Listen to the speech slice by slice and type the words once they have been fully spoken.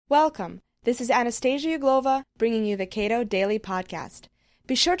Welcome. This is Anastasia Uglova bringing you the Cato Daily Podcast.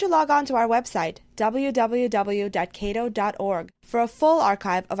 Be sure to log on to our website, www.cato.org, for a full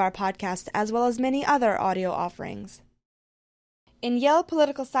archive of our podcast as well as many other audio offerings. In Yale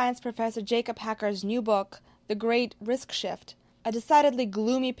political science professor Jacob Hacker's new book, The Great Risk Shift, a decidedly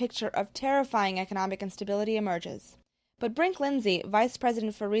gloomy picture of terrifying economic instability emerges. But Brink Lindsey, vice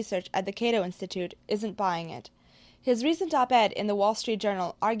president for research at the Cato Institute, isn't buying it. His recent op-ed in the Wall Street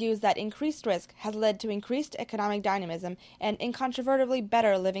Journal argues that increased risk has led to increased economic dynamism and incontrovertibly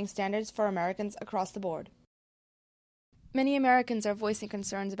better living standards for Americans across the board. Many Americans are voicing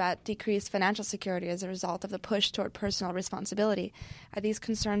concerns about decreased financial security as a result of the push toward personal responsibility. Are these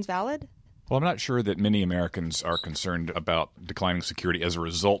concerns valid? Well, I'm not sure that many Americans are concerned about declining security as a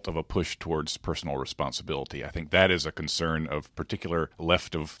result of a push towards personal responsibility. I think that is a concern of particular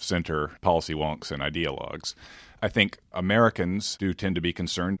left-of-center policy wonks and ideologues. I think Americans do tend to be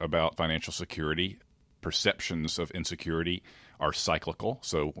concerned about financial security. Perceptions of insecurity are cyclical.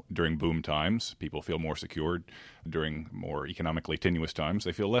 So during boom times, people feel more secured. During more economically tenuous times,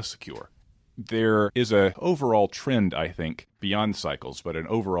 they feel less secure. There is an overall trend, I think, beyond cycles, but an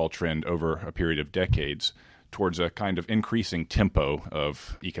overall trend over a period of decades towards a kind of increasing tempo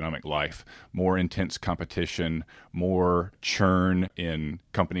of economic life, more intense competition, more churn in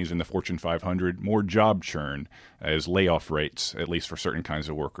companies in the Fortune 500, more job churn as layoff rates, at least for certain kinds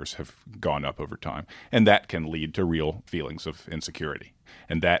of workers, have gone up over time. And that can lead to real feelings of insecurity.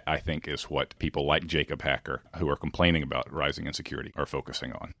 And that, I think, is what people like Jacob Hacker, who are complaining about rising insecurity, are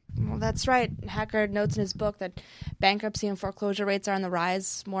focusing on. Well, that's right. Hacker notes in his book that bankruptcy and foreclosure rates are on the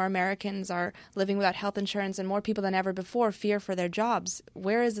rise. More Americans are living without health insurance, and more people than ever before fear for their jobs.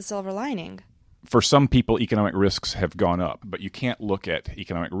 Where is the silver lining? For some people, economic risks have gone up, but you can't look at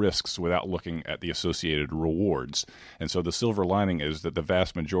economic risks without looking at the associated rewards. And so the silver lining is that the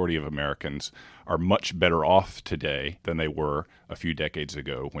vast majority of Americans are much better off today than they were a few decades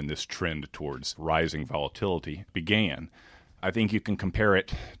ago when this trend towards rising volatility began. I think you can compare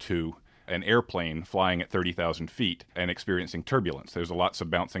it to an airplane flying at 30,000 feet and experiencing turbulence. There's lots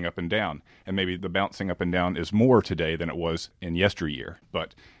of bouncing up and down, and maybe the bouncing up and down is more today than it was in yesteryear.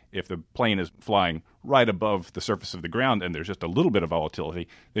 But if the plane is flying right above the surface of the ground and there's just a little bit of volatility,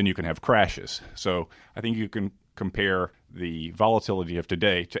 then you can have crashes. So I think you can compare the volatility of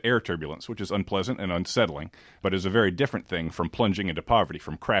today to air turbulence, which is unpleasant and unsettling, but is a very different thing from plunging into poverty,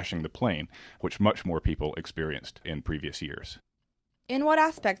 from crashing the plane, which much more people experienced in previous years. In what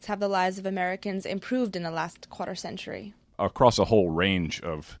aspects have the lives of Americans improved in the last quarter century? Across a whole range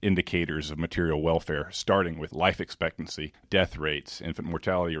of indicators of material welfare, starting with life expectancy, death rates, infant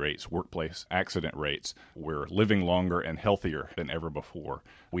mortality rates, workplace accident rates. We're living longer and healthier than ever before.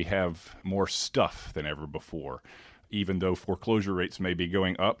 We have more stuff than ever before. Even though foreclosure rates may be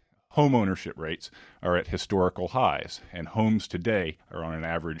going up, home ownership rates are at historical highs, and homes today are on an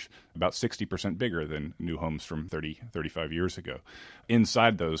average about 60% bigger than new homes from 35 years ago.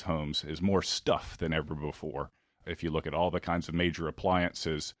 Inside those homes is more stuff than ever before. If you look at all the kinds of major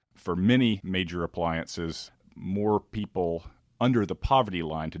appliances, for many major appliances, more people under the poverty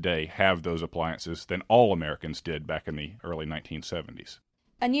line today have those appliances than all Americans did back in the early 1970s.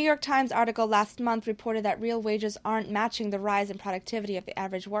 A New York Times article last month reported that real wages aren't matching the rise in productivity of the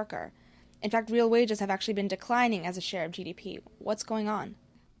average worker. In fact, real wages have actually been declining as a share of GDP. What's going on?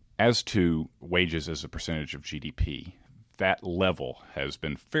 As to wages as a percentage of GDP, that level has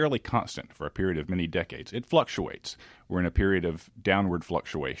been fairly constant for a period of many decades. It fluctuates. We're in a period of downward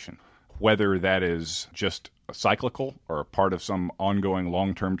fluctuation. Whether that is just cyclical or a part of some ongoing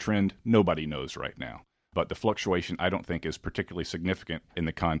long-term trend, nobody knows right now. But the fluctuation, I don't think, is particularly significant in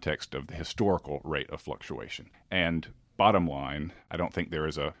the context of the historical rate of fluctuation. And bottom line, I don't think there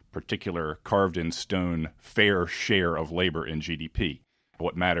is a particular carved-in-stone fair share of labor in GDP.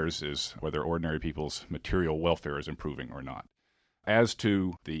 What matters is whether ordinary people's material welfare is improving or not. As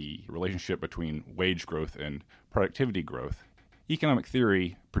to the relationship between wage growth and productivity growth, economic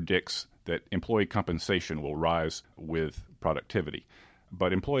theory predicts that employee compensation will rise with productivity.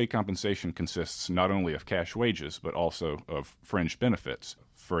 But employee compensation consists not only of cash wages, but also of fringe benefits.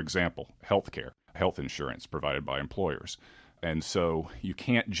 For example, health insurance provided by employers. And so you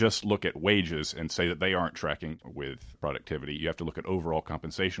can't just look at wages and say that they aren't tracking with productivity. You have to look at overall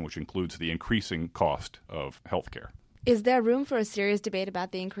compensation, which includes the increasing cost of healthcare. Is there room for a serious debate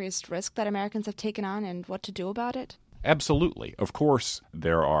about the increased risk that Americans have taken on and what to do about it? Absolutely. Of course,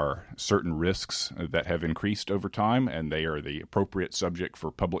 there are certain risks that have increased over time, and they are the appropriate subject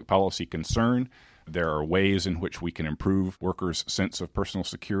for public policy concern. There are ways in which we can improve workers' sense of personal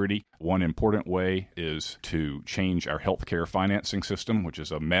security. One important way is to change our healthcare financing system, which is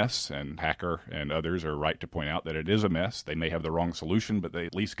a mess, and Hacker and others are right to point out that it is a mess. They may have the wrong solution, but they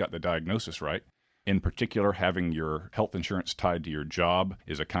at least got the diagnosis right. In particular, having your health insurance tied to your job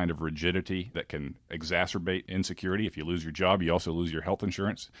is a kind of rigidity that can exacerbate insecurity. If you lose your job, you also lose your health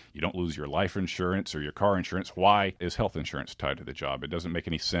insurance. You don't lose your life insurance or your car insurance. Why is health insurance tied to the job? It doesn't make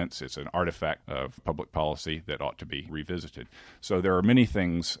any sense. It's an artifact of public policy that ought to be revisited. So there are many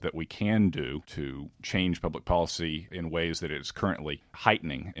things that we can do to change public policy in ways that it is currently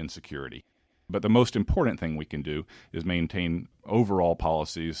heightening insecurity. But the most important thing we can do is maintain overall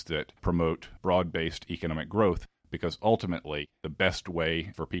policies that promote broad-based economic growth, because ultimately the best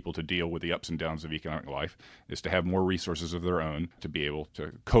way for people to deal with the ups and downs of economic life is to have more resources of their own to be able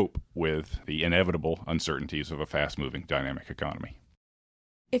to cope with the inevitable uncertainties of a fast-moving, dynamic economy.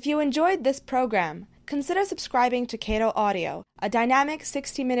 If you enjoyed this program, consider subscribing to Cato Audio, a dynamic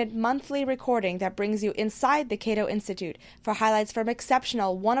 60-minute monthly recording that brings you inside the Cato Institute for highlights from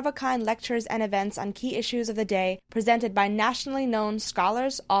exceptional, one-of-a-kind lectures and events on key issues of the day presented by nationally known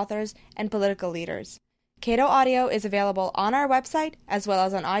scholars, authors, and political leaders. Cato Audio is available on our website as well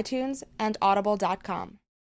as on iTunes and Audible.com.